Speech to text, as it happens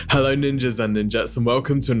Hello ninjas and ninjas, and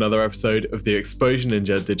welcome to another episode of the Exposure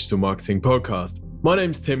Ninja Digital Marketing Podcast. My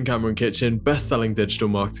name's Tim Cameron Kitchen, best-selling digital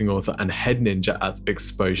marketing author and head ninja at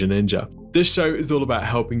Exposure Ninja. This show is all about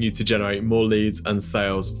helping you to generate more leads and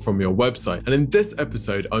sales from your website. And in this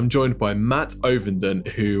episode, I'm joined by Matt Ovenden,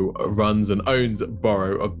 who runs and owns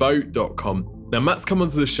borrowaboat.com. Now, Matt's come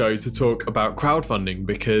onto the show to talk about crowdfunding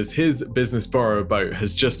because his business Borrow a Boat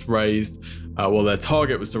has just raised, their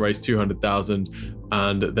target was to raise 200,000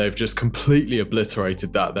 and they've just completely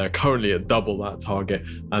obliterated that. They're currently at double that target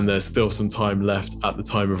and there's still some time left at the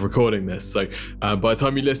time of recording this. So by the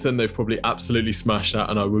time you listen, they've probably absolutely smashed that,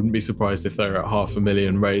 and I wouldn't be surprised if they're at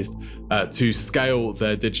 500,000 raised to scale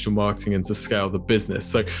their digital marketing and to scale the business.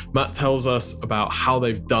 So Matt tells us about how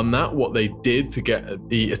they've done that, what they did to get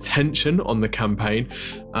the attention on the campaign,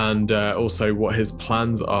 and also what his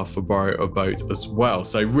plans are for Borrow a Boat as well.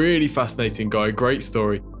 So really fascinating guy, great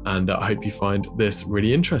story, and I hope you find this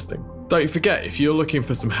really interesting. Don't forget, if you're looking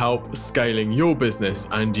for some help scaling your business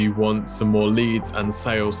and you want some more leads and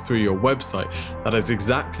sales through your website, that is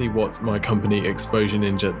exactly what my company Exposure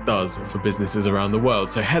Ninja does for businesses around the world.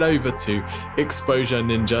 So head over to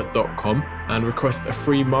exposureninja.com and request a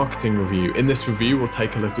free marketing review. In this review, we'll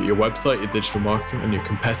take a look at your website, your digital marketing, and your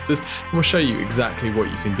competitors, and we'll show you exactly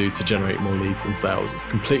what you can do to generate more leads and sales. It's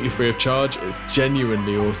completely free of charge, it's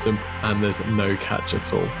genuinely awesome, and there's no catch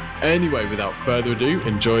at all. Anyway, without further ado,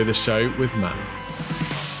 enjoy the show with Matt.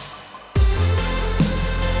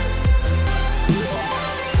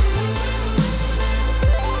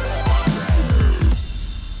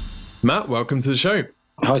 Matt, welcome to the show.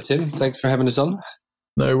 Hi, Tim. Thanks for having us on.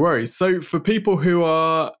 No worries. So for people who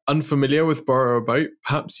are unfamiliar with Borrow a Boat,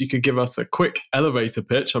 perhaps you could give us a quick elevator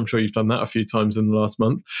pitch, I'm sure you've done that a few times in the last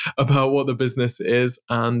month, about what the business is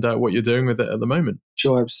and what you're doing with it at the moment.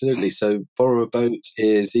 Sure, absolutely. So Borrow a Boat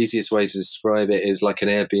is the easiest way to describe it is like an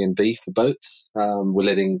Airbnb for boats. We're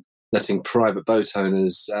letting private boat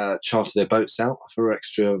owners charter their boats out for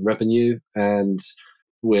extra revenue, and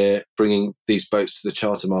we're bringing these boats to the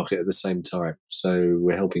charter market at the same time. So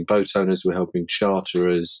we're helping boat owners, we're helping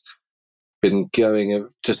charterers. Been going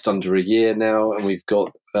just under a year now, and we've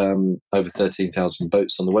got over 13,000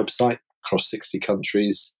 boats on the website across 60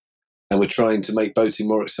 countries. And we're trying to make boating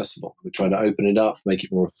more accessible. We're trying to open it up, make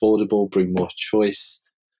it more affordable, bring more choice,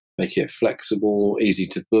 make it flexible, easy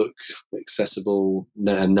to book, accessible,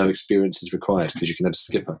 and no experience is required because you can add a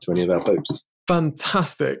skipper to any of our boats.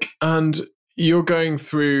 Fantastic. And you're going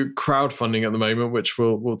through crowdfunding at the moment, which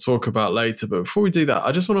we'll talk about later. But before we do that,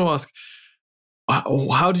 I just want to ask,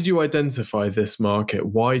 how did you identify this market?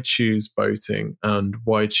 Why choose boating and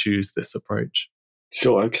why choose this approach?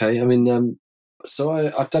 Sure. Okay. I mean, so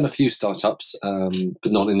I've done a few startups,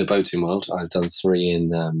 but not in the boating world. I've done 3 in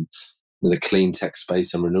the clean tech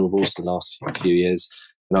space and renewables the last few years.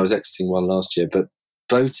 And I was exiting one last year. But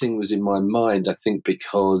boating was in my mind, I think,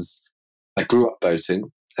 because I grew up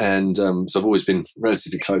boating. And so I've always been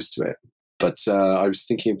relatively close to it. But I was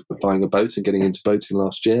thinking of buying a boat and getting into boating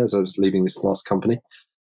last year as I was leaving this last company.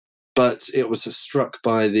 But it was struck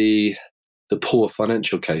by the poor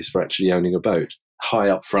financial case for actually owning a boat. High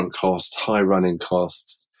upfront cost, high running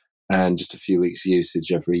costs, and just a few weeks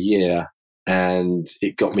usage every year. And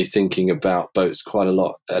it got me thinking about boats quite a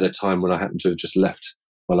lot at a time when I happened to have just left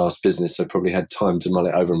my last business. So I probably had time to mull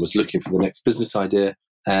it over and was looking for the next business idea.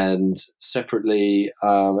 And separately,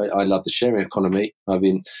 I love the sharing economy. I've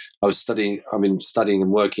been studying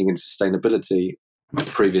and working in sustainability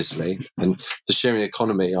previously, and the sharing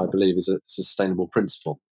economy, I believe, is a sustainable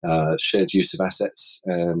principle. Shared use of assets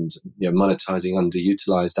and monetizing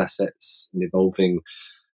underutilized assets and evolving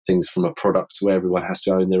things from a product where everyone has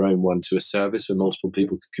to own their own one to a service where multiple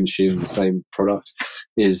people can consume the same product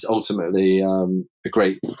is ultimately a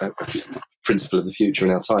great principle of the future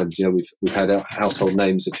in our times. We've had our household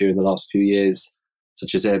names appear in the last few years,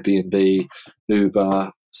 such as Airbnb,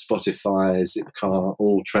 Uber, Spotify, Zipcar,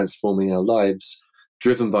 all transforming our lives,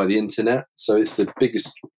 driven by the internet. So it's the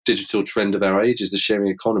biggest digital trend of our age is the sharing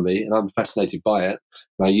economy, and I'm fascinated by it.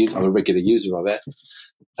 I'm a regular user of it,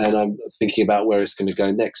 and I'm thinking about where it's going to go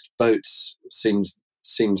next. Boats seems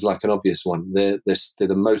like an obvious one. They're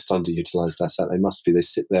the most underutilized asset. They must be. They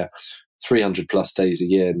sit there 300 plus days a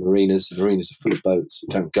year in marinas. The marinas are full of boats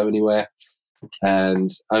that don't go anywhere, and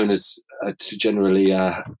owners are generally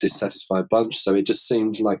a dissatisfied bunch. So it just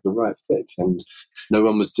seemed like the right fit, and no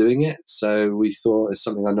one was doing it. So we thought, it's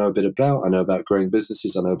something I know a bit about. I know about growing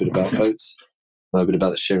businesses. I know a bit about boats. I know a bit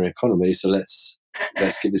about the sharing economy. So let's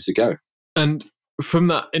give this a go. And from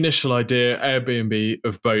that initial idea, Airbnb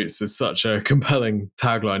of boats is such a compelling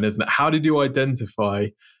tagline, isn't it? How did you identify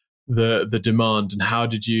the demand, and how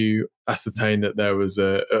did you ascertain that there was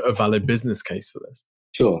a valid business case for this?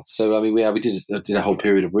 Sure. So, I mean, we did a whole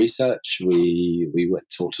period of research. We went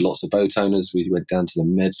talked to lots of boat owners. We went down to the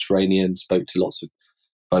Mediterranean, spoke to lots of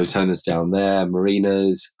boat owners down there,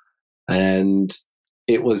 marinas, and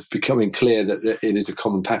it was becoming clear that it is a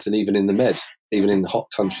common pattern even in the Med, even in the hot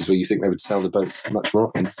countries where you think they would sell the boats much more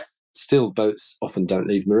often. Still, boats often don't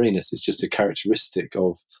leave marinas. It's just a characteristic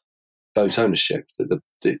of boat ownership that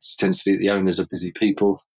it tends to be the owners are busy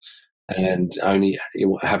people and only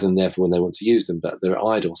have them there for when they want to use them, but they're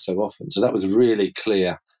idle so often. So that was a really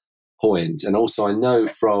clear point. And also, I know a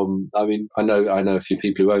few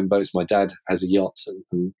people who own boats. My dad has a yacht,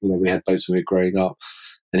 and we had boats when we were growing up,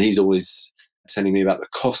 and he's always telling me about the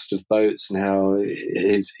cost of boats and how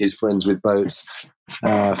his friends with boats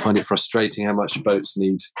find it frustrating how much boats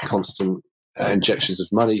need constant injections of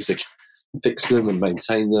money to fix them and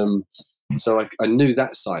maintain them. So I knew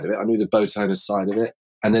that side of it. I knew the boat owner side of it.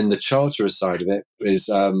 And then the charterer side of it is,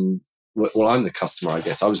 I'm the customer, I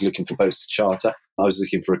guess. I was looking for boats to charter. I was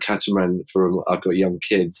looking for a catamaran I've got young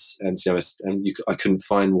kids, and I couldn't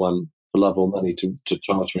find one for love or money to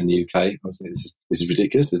charter in the UK. I was thinking, this is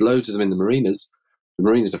ridiculous. There's loads of them in the marinas. The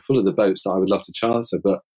marinas are full of the boats that I would love to charter,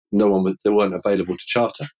 but they weren't available to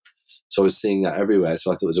charter. So I was seeing that everywhere.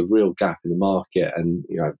 So I thought there's a real gap in the market, and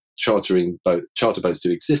charter boats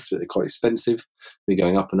do exist, but they're quite expensive. They're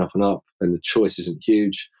going up and up and up, and the choice isn't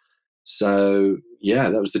huge. So yeah,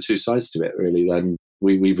 that was the two sides to it, really. Then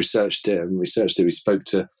we researched it. We spoke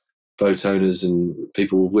to boat owners, and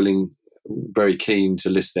people were very keen to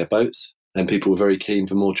list their boats, and people were very keen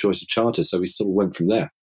for more choice of charters. So we sort of went from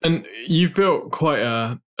there. And you've built quite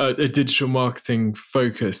a digital marketing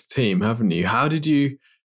focused team, haven't you? How did you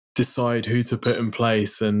decide who to put in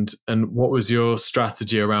place, and what was your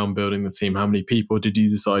strategy around building the team? How many people did you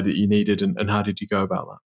decide that you needed, and how did you go about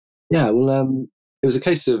that? Yeah, well, it was a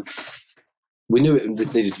case of, we knew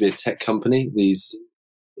this needed to be a tech company. This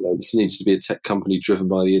needed to be a tech company driven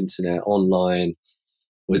by the internet, online,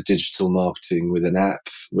 with digital marketing, with an app,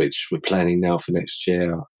 which we're planning now for next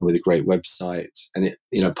year, with a great website. And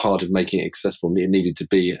part of making it accessible, it needed to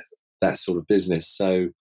be that sort of business. So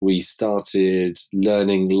we started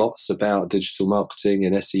learning lots about digital marketing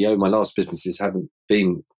and SEO. My last businesses haven't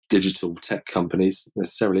been digital tech companies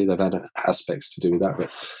necessarily. They've had aspects to do with that.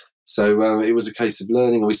 But so it was a case of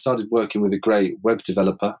learning. We started working with a great web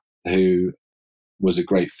developer who was a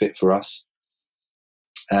great fit for us.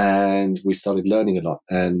 And we started learning a lot.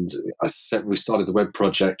 And we started the web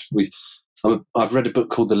project. I've read a book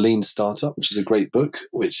called The Lean Startup, which is a great book,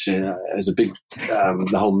 which is a big,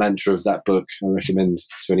 the whole mantra of that book, I recommend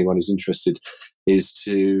to anyone who's interested, is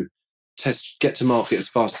to get to market as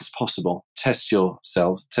fast as possible, test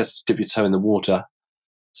yourself, dip your toe in the water,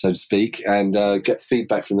 so to speak, and get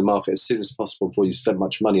feedback from the market as soon as possible before you spend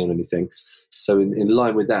much money on anything. So in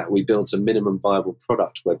line with that, we built a minimum viable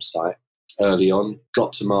product website early on,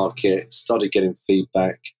 got to market, started getting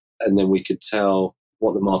feedback, and then we could tell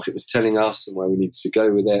what the market was telling us and where we needed to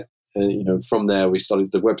go with it. And from there, we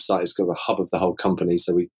started. The website has got a hub of the whole company,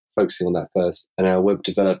 so we're focusing on that first. And our web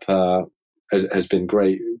developer has been a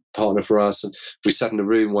great partner for us. And we sat in a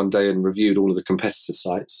room one day and reviewed all of the competitor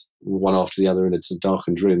sites, one after the other, and it's a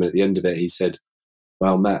darkened room. And at the end of it, he said,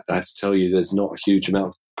 "Well, Matt, I have to tell you, there's not a huge amount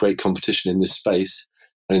of great competition in this space."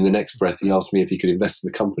 And in the next breath, he asked me if he could invest in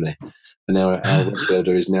the company. And now our web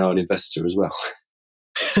builder is now an investor as well.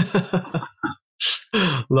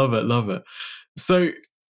 Love it. So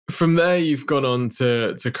from there, you've gone on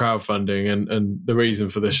to crowdfunding, and the reason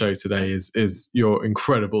for the show today is your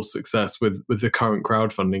incredible success with the current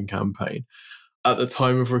crowdfunding campaign. At the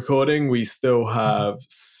time of recording, we still have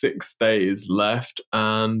 6 days left.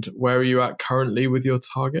 And where are you at currently with your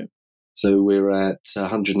target? So we're at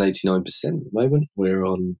 189% at the moment.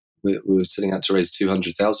 We're setting out to raise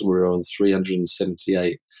 200,000. We're on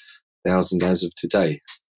 378,000 as of today,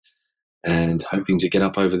 and hoping to get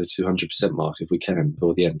up over the 200% mark if we can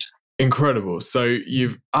before the end. Incredible. So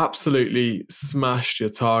you've absolutely smashed your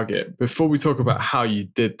target. Before we talk about how you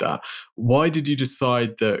did that, why did you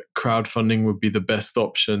decide that crowdfunding would be the best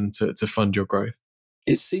option to fund your growth?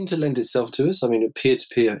 It seemed to lend itself to us. I mean,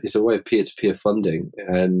 peer-to-peer is a way of peer-to-peer funding,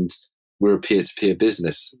 and we're a peer-to-peer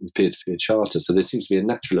business, peer-to-peer charter. So there seems to be a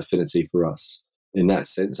natural affinity for us in that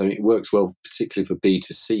sense. I mean, it works well, particularly for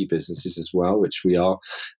B2C businesses as well, which we are.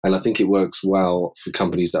 And I think it works well for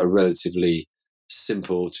companies that are relatively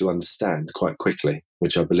simple to understand quite quickly,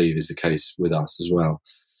 which I believe is the case with us as well.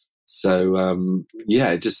 So,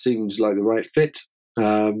 it just seems like the right fit.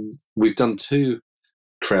 We've done 2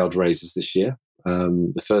 crowd raises this year.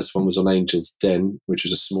 The first one was on Angel's Den, which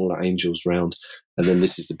was a smaller Angels round, and then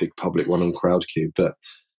this is the big public one on Crowdcube. But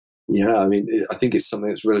yeah, I mean, I think it's something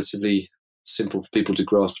that's relatively simple for people to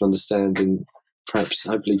grasp and understand, and perhaps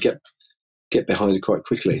hopefully get behind it quite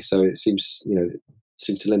quickly. So it seems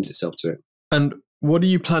to lend itself to it. And what are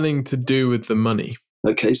you planning to do with the money?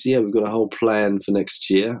 Okay, so yeah, we've got a whole plan for next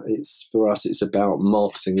year. For us, it's about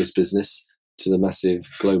marketing this business to the massive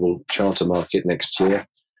global charter market next year,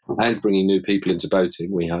 and bringing new people into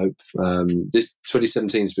boating, we hope. This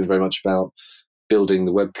 2017 has been very much about building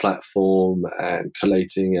the web platform and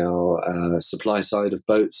collating our supply side of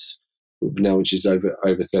boats now, which is over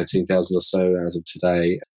 13,000 or so as of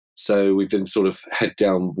today. So we've been sort of head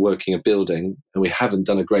down working a building, and we haven't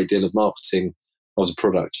done a great deal of marketing of the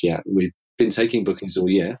product yet. We've been taking bookings all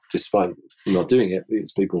year, despite not doing it.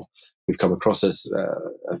 It's people who've come across us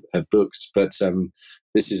have booked, but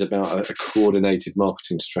this is about a coordinated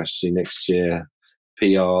marketing strategy next year: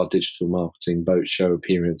 PR, digital marketing, boat show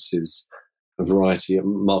appearances, a variety of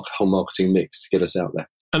whole marketing mix to get us out there.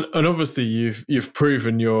 And obviously you've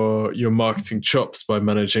proven your marketing chops by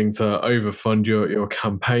managing to overfund your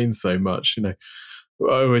campaign so much. I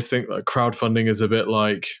always think that crowdfunding is a bit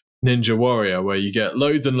like Ninja Warrior, where you get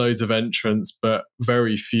loads and loads of entrants, but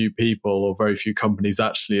very few people or very few companies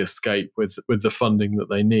actually escape with the funding that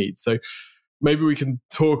they need. So maybe we can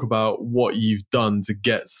talk about what you've done to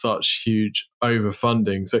get such huge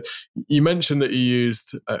overfunding. So you mentioned that you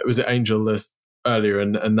used, was it AngelList earlier,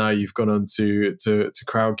 and now you've gone on to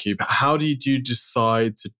Crowdcube. How did you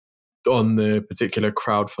decide on the particular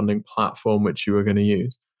crowdfunding platform which you were going to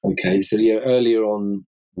use? Okay, so yeah, earlier on,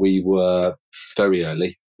 we were very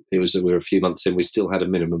early. We were a few months in. We still had a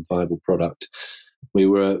minimum viable product. We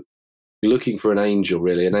were looking for an angel,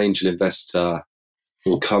 really. An angel investor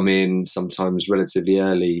will come in sometimes relatively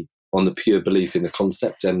early on the pure belief in the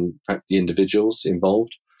concept and the individuals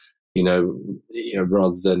involved.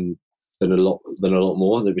 Rather than a lot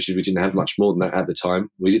more. We didn't have much more than that at the time.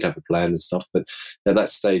 We did have a plan and stuff, but at that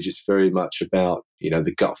stage, it's very much about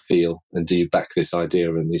the gut feel, and do you back this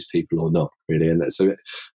idea and these people or not, really? And so I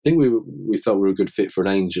think we felt we were a good fit for an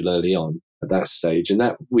angel early on at that stage, and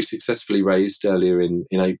that we successfully raised earlier in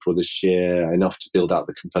April this year enough to build out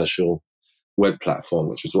the commercial web platform,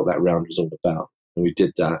 which was what that round was all about. And we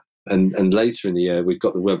did that, and later in the year, we've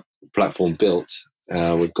got the web platform built.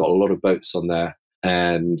 We've got a lot of boats on there.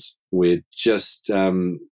 And we're just,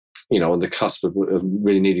 on the cusp of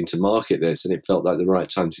really needing to market this, and it felt like the right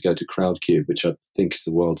time to go to Crowdcube, which I think is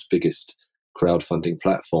the world's biggest crowdfunding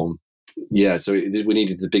platform. Yeah, so we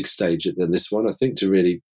needed the big stage than this one, I think, to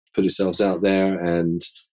really put ourselves out there and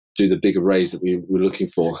do the bigger raise that we were looking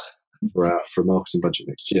for a marketing budget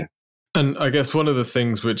next year. And I guess one of the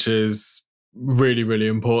things which is really, really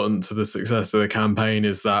important to the success of the campaign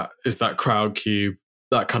is that Crowdcube,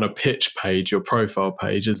 that kind of pitch page, your profile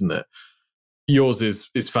page, isn't it? Yours is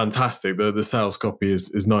fantastic. The sales copy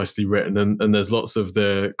is nicely written, and there's lots of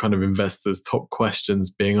the kind of investors' top questions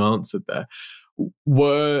being answered there.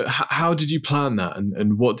 How did you plan that,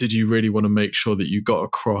 and what did you really want to make sure that you got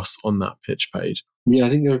across on that pitch page? Yeah, I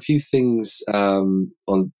think there are a few things on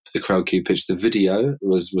the Crowdcube pitch. The video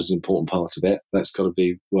was an important part of it. That's got to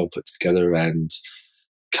be well put together and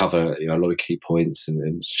cover a lot of key points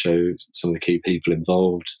and show some of the key people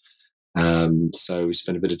involved. So we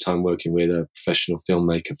spent a bit of time working with a professional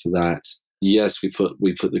filmmaker for that. Yes, we put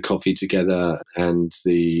the coffee together and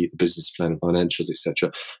the business plan and financials,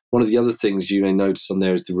 etc. One of the other things you may notice on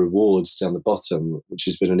there is the rewards down the bottom, which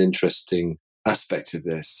has been an interesting aspect of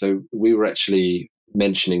this. So we were actually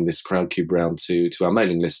mentioning this Crowdcube round to our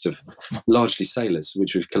mailing list of largely sailors,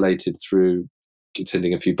 which we've collated through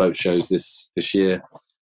attending a few boat shows this year.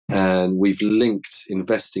 And we've linked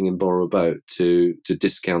investing in Borrow a Boat to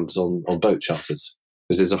discounts on boat charters.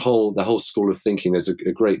 Because there's the whole school of thinking. There's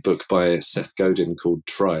a great book by Seth Godin called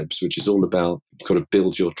Tribes, which is all about you've got to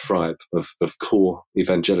build your tribe of core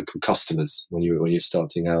evangelical customers when you're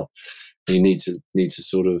starting out. And you need to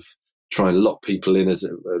sort of try and lock people in as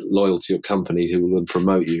loyal to your company who will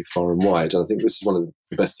promote you far and wide. And I think this is one of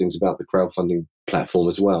the best things about the crowdfunding platform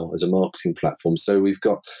as well as a marketing platform. So we've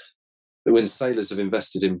got, when sailors have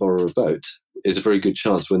invested in Borrow a Boat, there's a very good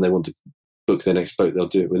chance when they want to book their next boat, they'll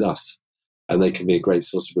do it with us. And they can be a great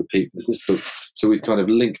source of repeat business. So we've kind of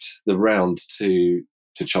linked the round to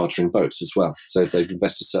chartering boats as well. So if they've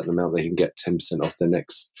invested a certain amount, they can get 10% off their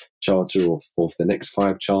next charter or off their next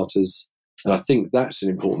 5 charters. And I think that's an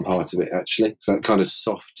important part of it, actually. So that kind of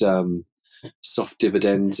soft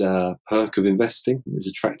dividend perk of investing is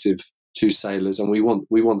attractive to sailors. And we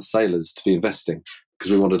want sailors to be investing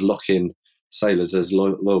because we want to lock in sailors as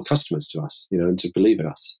loyal customers to us, and to believe in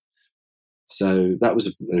us. So that was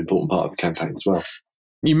an important part of the campaign as well.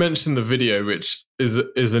 You mentioned the video, which is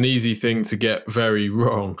an easy thing to get very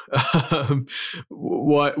wrong.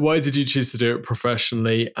 Why did you choose to do it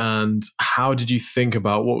professionally, and how did you think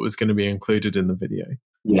about what was going to be included in the video?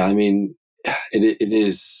 Yeah, I mean, it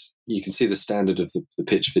is. You can see the standard of the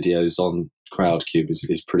pitch videos on Crowdcube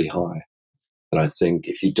is pretty high, and I think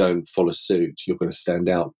if you don't follow suit, you're going to stand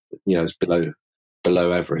out. It's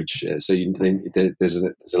below average. So there's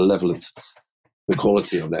a level of the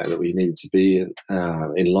quality on there that we need to be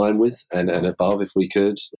in line with and above if we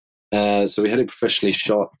could. So we had it professionally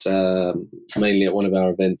shot, mainly at one of our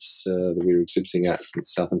events that we were exhibiting at the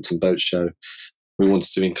Southampton Boat Show. We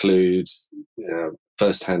wanted to include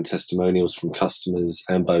first-hand testimonials from customers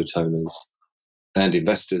and boat owners and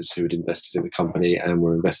investors who had invested in the company and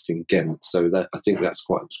were investing again. So I think that's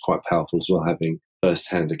quite powerful as well, having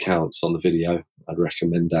first-hand accounts on the video. I'd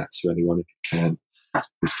recommend that to anyone if you can,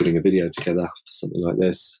 who's putting a video together for something like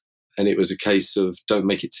this. And it was a case of don't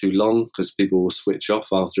make it too long, because people will switch off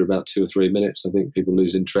after about 2 or 3 minutes. I think people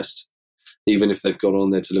lose interest. Even if they've got on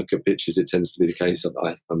there to look at pictures, it tends to be the case,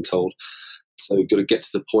 I'm told. So you've got to get to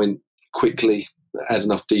the point quickly, add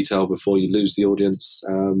enough detail before you lose the audience,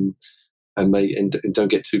 and don't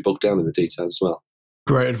get too bogged down in the detail as well.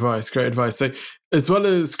 Great advice. So as well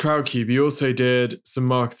as Crowdcube, you also did some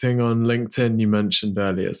marketing on LinkedIn you mentioned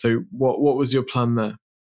earlier. So what was your plan there?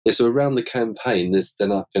 Yeah, so around the campaign, there's then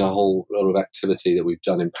been a whole lot of activity that we've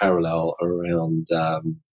done in parallel around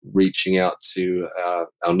reaching out to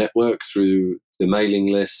our network through the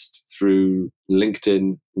mailing list, through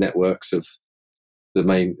LinkedIn networks of the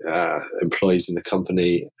main employees in the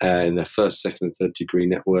company, in their first, second and third degree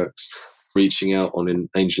networks, reaching out on an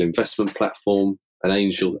angel investment platform and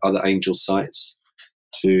other angel sites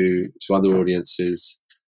to other audiences,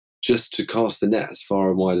 just to cast the net as far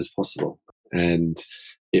and wide as possible. And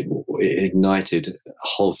it ignited a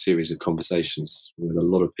whole series of conversations with a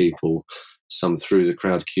lot of people, some through the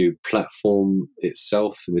Crowdcube platform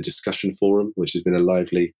itself in the discussion forum, which has been a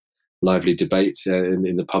lively debate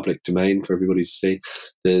in the public domain for everybody to see.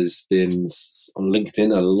 There's been on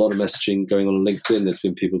LinkedIn a lot of messaging going on LinkedIn. There's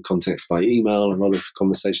been people contacted by email, a lot of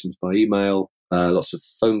conversations by email, lots of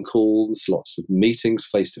phone calls, lots of meetings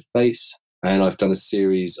face to face. And I've done a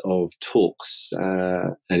series of talks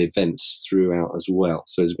and events throughout as well.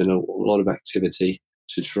 So there's been a lot of activity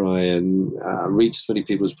to try and reach as many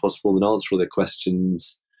people as possible and answer all their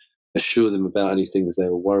questions, assure them about anything that they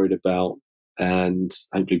were worried about, and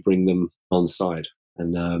hopefully bring them on side.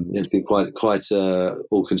 And it's been quite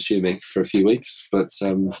all-consuming for a few weeks, but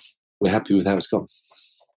we're happy with how it's gone.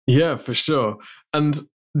 Yeah, for sure. And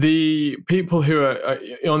the people who are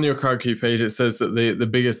on your Crowdcube page, it says that the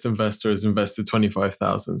biggest investor has invested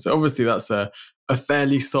 25,000. So obviously that's a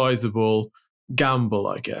fairly sizable gamble,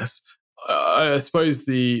 I guess. I suppose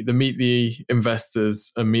the Meet the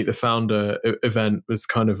Investors and Meet the Founder event was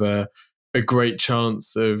kind of a great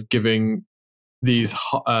chance of giving these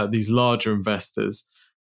larger investors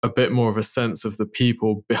a bit more of a sense of the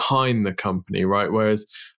people behind the company, right? Whereas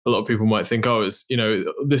a lot of people might think,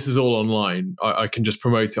 this is all online. I can just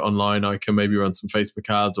promote it online. I can maybe run some Facebook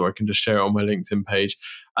ads, or I can just share it on my LinkedIn page.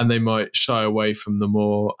 And they might shy away from the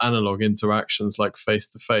more analog interactions like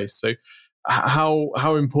face-to-face. So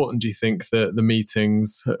how important do you think that the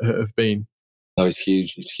meetings have been? Oh, it's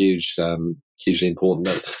huge. It's huge, hugely important.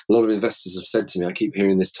 A lot of investors have said to me, I keep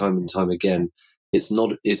hearing this time and time again, it's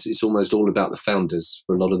almost all about the founders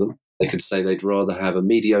for a lot of them. They could say they'd rather have a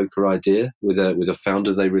mediocre idea with a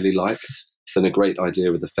founder they really like than a great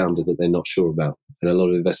idea with a founder that they're not sure about. And a lot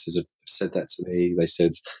of investors have said that to me. They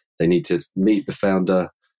said they need to meet the founder.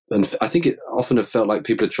 And I think it often have felt like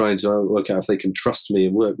people are trying to work out if they can trust me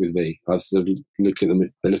and work with me. I've sort of look at them,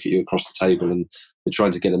 they look at you across the table and they're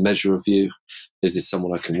trying to get a measure of you. Is this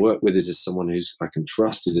someone I can work with? Is this someone I can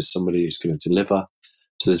trust? Is this somebody who's going to deliver?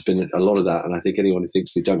 So there's been a lot of that. And I think anyone who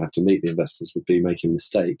thinks they don't have to meet the investors would be making a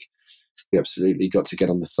mistake. You absolutely got to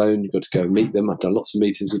get on the phone. You've got to go and meet them. I've done lots of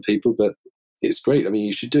meetings with people, but it's great. I mean,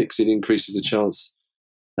 you should do it because it increases the chance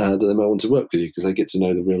that they might want to work with you because they get to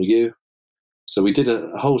know the real you. So we did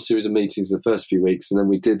a whole series of meetings the first few weeks, and then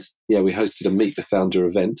we hosted a Meet the Founder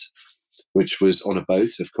event, which was on a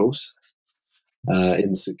boat, of course,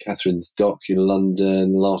 in St Katharine's Dock in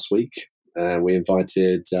London last week. We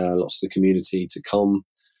invited lots of the community to come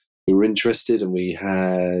who were interested, and we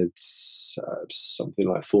had something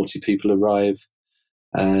like 40 people arrive.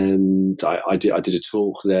 And I did a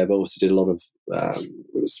talk there, but also did a lot of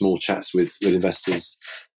small chats with investors.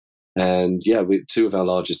 And two of our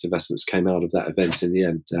largest investments came out of that event in the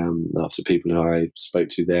end, after people who I spoke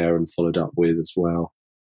to there and followed up with as well.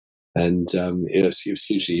 And it was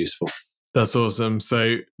hugely useful. That's awesome.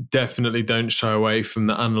 So definitely don't shy away from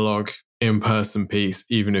the analog in-person piece,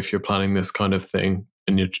 even if you're planning this kind of thing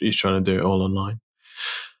and you're trying to do it all online.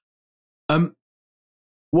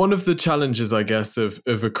 One of the challenges, I guess, of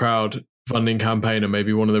a crowdfunding campaign, and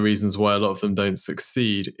maybe one of the reasons why a lot of them don't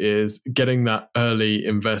succeed, is getting that early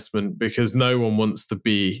investment, because no one wants to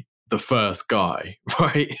be the first guy,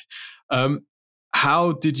 right?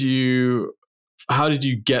 How did you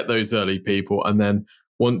get those early people? And then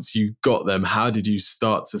once you got them, how did you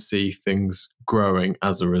start to see things growing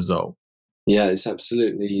as a result? Yeah, it's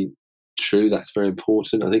absolutely true. That's very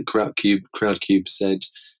important. I think Crowdcube said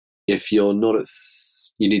if you're not at,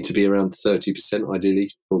 you need to be around 30%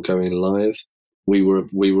 ideally for going live. We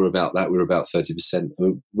were about that. We were about 30%.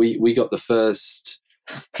 We got the first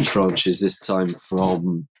tranches this time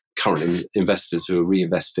from current investors who are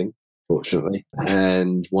reinvesting, fortunately,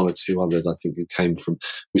 and one or two others I think who came from.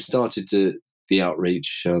 We started the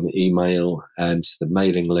outreach on email and the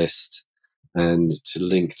mailing list and to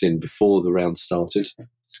LinkedIn before the round started.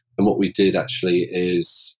 And what we did actually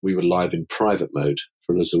is we were live in private mode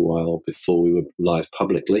for a little while before we were live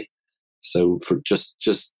publicly. So for just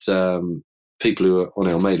people who were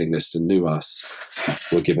on our mailing list and knew us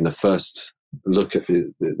were given a first look at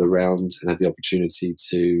the round and had the opportunity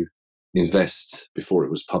to invest before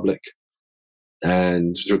it was public.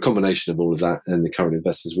 And through a combination of all of that and the current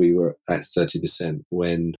investors, we were at 30%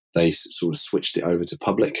 when they sort of switched it over to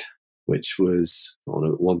public, which was on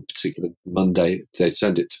one particular Monday. They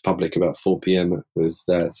turned it to public about 4 p.m. It was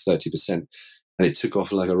 30%. And it took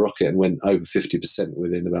off like a rocket and went over 50%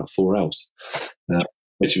 within about 4 hours,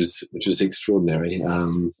 which was extraordinary.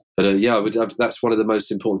 That's one of the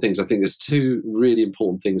most important things. I think there's two really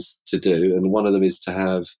important things to do, and one of them is to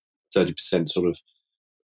have 30% sort of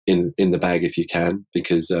in the bag if you can,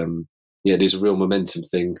 because it is a real momentum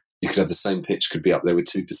thing. You could have the same pitch could be up there with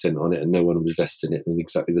 2% on it and no one would invest in it, and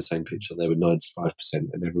exactly the same pitch on there with 95%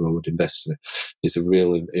 and everyone would invest in it. It's a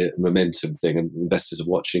real momentum thing, and investors are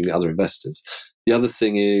watching the other investors. The other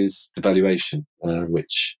thing is the valuation,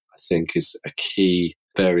 which I think is a key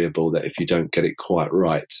variable that if you don't get it quite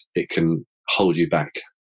right, it can hold you back.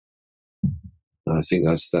 And I think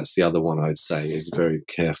that's the other one I'd say is very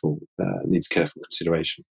careful, needs careful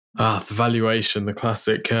consideration. The valuation, the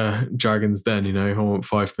classic Dragon's Den, I want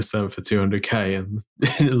 5% for 200k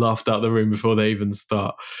and laughed out the room before they even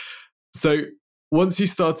start. So once you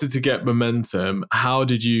started to get momentum, how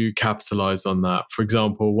did you capitalize on that? For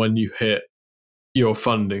example, when you hit your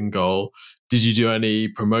funding goal, did you do any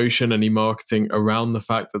promotion, any marketing around the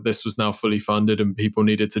fact that this was now fully funded and people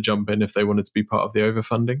needed to jump in if they wanted to be part of the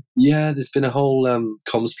overfunding? Yeah, there's been a whole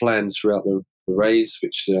comms plan throughout the raise,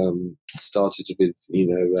 which started with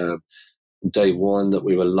day one that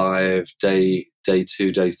we were live, day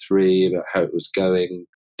 2, day 3 about how it was going,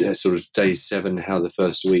 sort of day 7 how the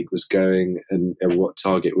first week was going and what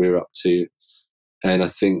target we were up to. And I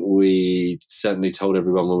think we certainly told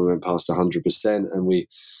everyone when we went past 100%, and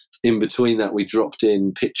in between that we dropped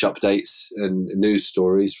in pitch updates and news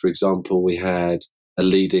stories. For example, we had a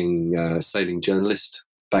leading sailing journalist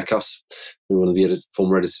back us, one of the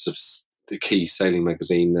former editors of the key sailing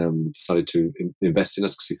magazine, decided to invest in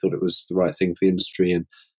us because he thought it was the right thing for the industry and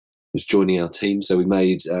was joining our team. So we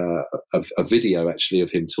made a video actually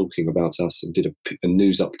of him talking about us and did a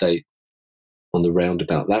news update on the round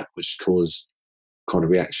about that, which caused quite a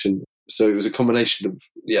reaction. So it was a combination of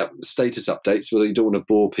status updates, where you don't want to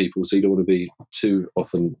bore people, so you don't want to be too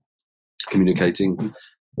often communicating.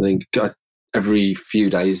 I think every few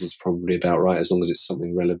days is probably about right, as long as it's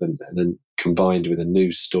something relevant, and then combined with a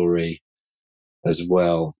news story as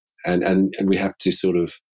well. And we have to sort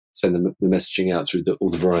of send the messaging out through all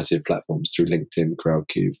the variety of platforms, through LinkedIn,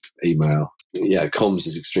 Crowdcube, email. Yeah, comms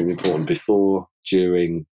is extremely important before,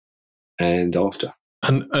 during, and after.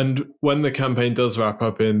 And when the campaign does wrap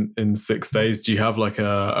up in 6 days, do you have like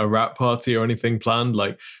a wrap party or anything planned?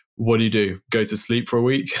 Like, what do you do? Go to sleep for a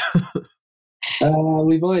week? We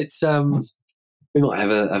might have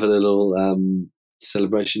a little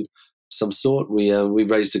celebration of some sort. We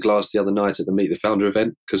raised a glass the other night at the Meet the Founder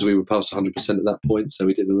event because we were past 100% at that point. So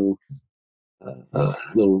we did a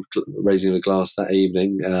little raising of a glass that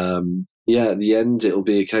evening. At the end, it'll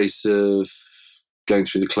be a case of going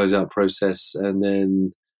through the closeout process and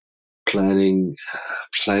then planning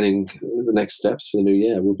the next steps for the new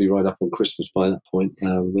year. We'll be right up on Christmas by that point.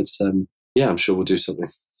 I'm sure we'll do something.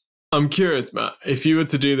 I'm curious, Matt, if you were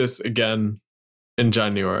to do this again in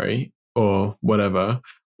January or whatever,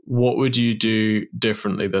 what would you do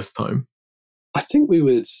differently this time? I think we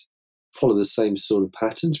would follow the same sort of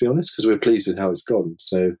pattern, to be honest, because we're pleased with how it's gone.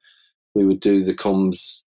 So we would do the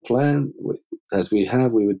comms plan, as we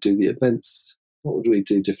have, we would do the events. What would we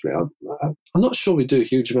do differently? I'm not sure we do a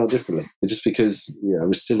huge amount differently, just because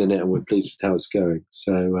we're still in it and we're pleased with how it's going.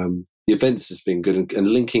 So the events has been good, and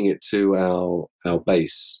linking it to our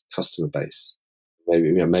customer base.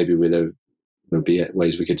 Maybe there'll be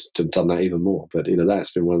ways we could have done that even more. But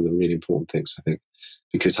that's been one of the really important things, I think,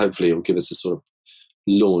 because hopefully it will give us a sort of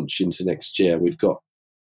launch into next year. We've got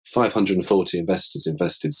 540 investors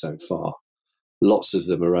invested so far. Lots of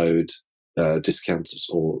them are owed discounts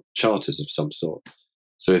or charters of some sort.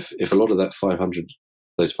 So if a lot of those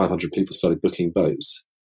 500 people started booking boats,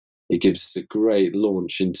 it gives a great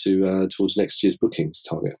launch into towards next year's bookings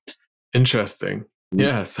target. Interesting.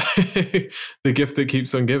 Yes, the gift that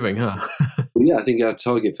keeps on giving, huh? Yeah, I think our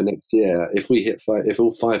target for next year, if we hit if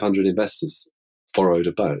all 500 investors borrowed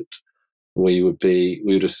a boat, we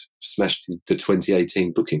would have smashed the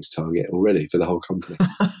 2018 bookings target already for the whole company.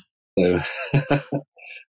 So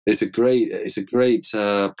it's a great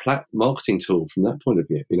marketing tool from that point of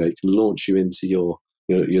view. It can launch you into your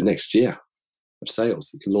next year of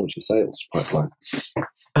sales. It can launch your sales pipeline.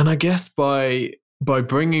 And I guess by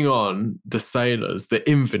bringing on the sailors, the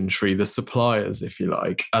inventory, the suppliers, if you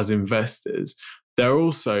like, as investors, they're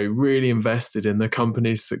also really invested in the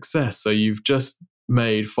company's success. So you've just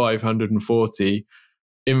made 540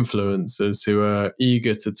 influencers who are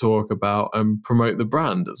eager to talk about and promote the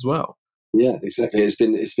brand as well. Yeah, exactly. It's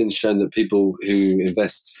been shown that people who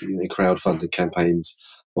invest in crowdfunding campaigns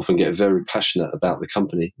often get very passionate about the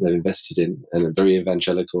company they've invested in and are very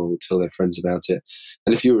evangelical and will tell their friends about it.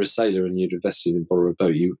 And if you were a sailor and you'd invested in Borrow a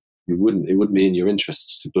Boat, it wouldn't be in your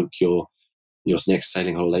interest to book your next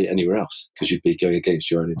sailing holiday anywhere else, because you'd be going against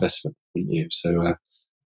your own investment, wouldn't you? So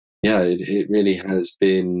it really has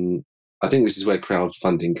been. I think this is where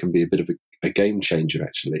crowdfunding can be a bit of a game changer,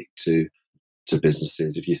 actually, to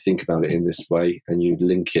businesses. If you think about it in this way and you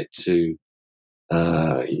link it to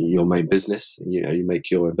your main business, you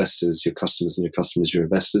make your investors your customers and your customers your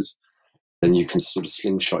investors, then you can sort of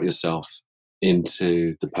slingshot yourself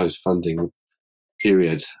into the post-funding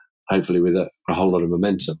period, hopefully with a whole lot of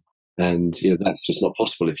momentum. And that's just not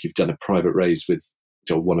possible if you've done a private raise with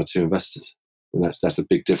one or two investors. And that's a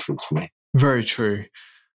big difference for me. Very true.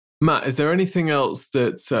 Matt, is there anything else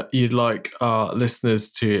that you'd like our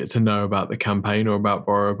listeners to know about the campaign or about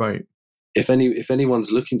Borrow a Boat? If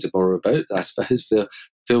anyone's looking to borrow a boat, I suppose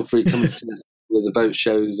feel free to come and see the boat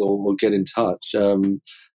shows or get in touch. I'm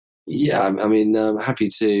happy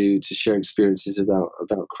to share experiences about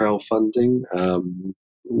crowdfunding.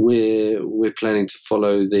 We're planning to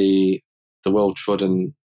follow the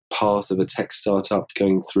well-trodden path of a tech startup,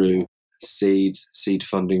 going through seed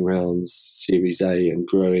funding rounds, Series A, and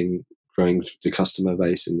growing the customer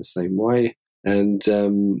base in the same way. And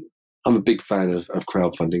I'm a big fan of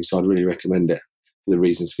crowdfunding, so I'd really recommend it for the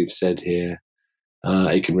reasons we've said here.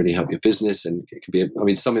 It can really help your business, and it can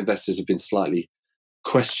be. Some investors have been slightly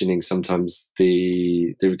questioning sometimes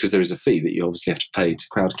because there is a fee that you obviously have to pay to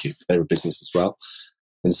Crowdcube. They're a business as well,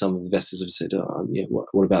 and some investors have said,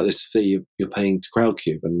 "What about this fee you're paying to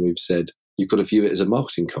Crowdcube?" And we've said, you've got to view it as a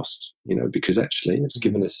marketing cost, because actually it's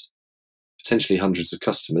given us potentially hundreds of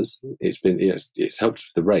customers. It's helped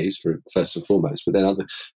with the raise for first and foremost, but then other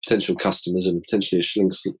potential customers and potentially a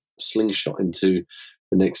slingshot into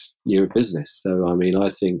the next year of business. So, I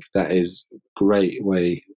think that is a great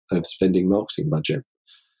way of spending marketing budget,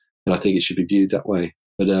 and I think it should be viewed that way.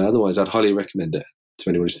 But otherwise, I'd highly recommend it to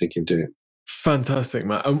anyone who's thinking of doing it. Fantastic,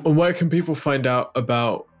 Matt. And where can people find out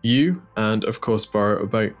about you and, of course, Borrow a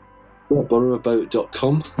Boat?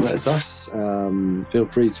 Borrowaboat.com, that's us. Feel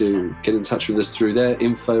free to get in touch with us through there,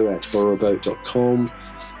 info@borrowaboat.com,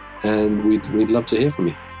 and we'd love to hear from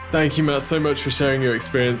you. Thank you, Matt, so much for sharing your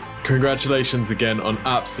experience. Congratulations again on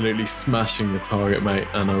absolutely smashing the target, mate,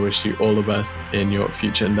 and I wish you all the best in your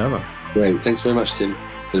future endeavour. Great, thanks very much, Tim.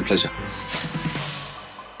 It's been a pleasure.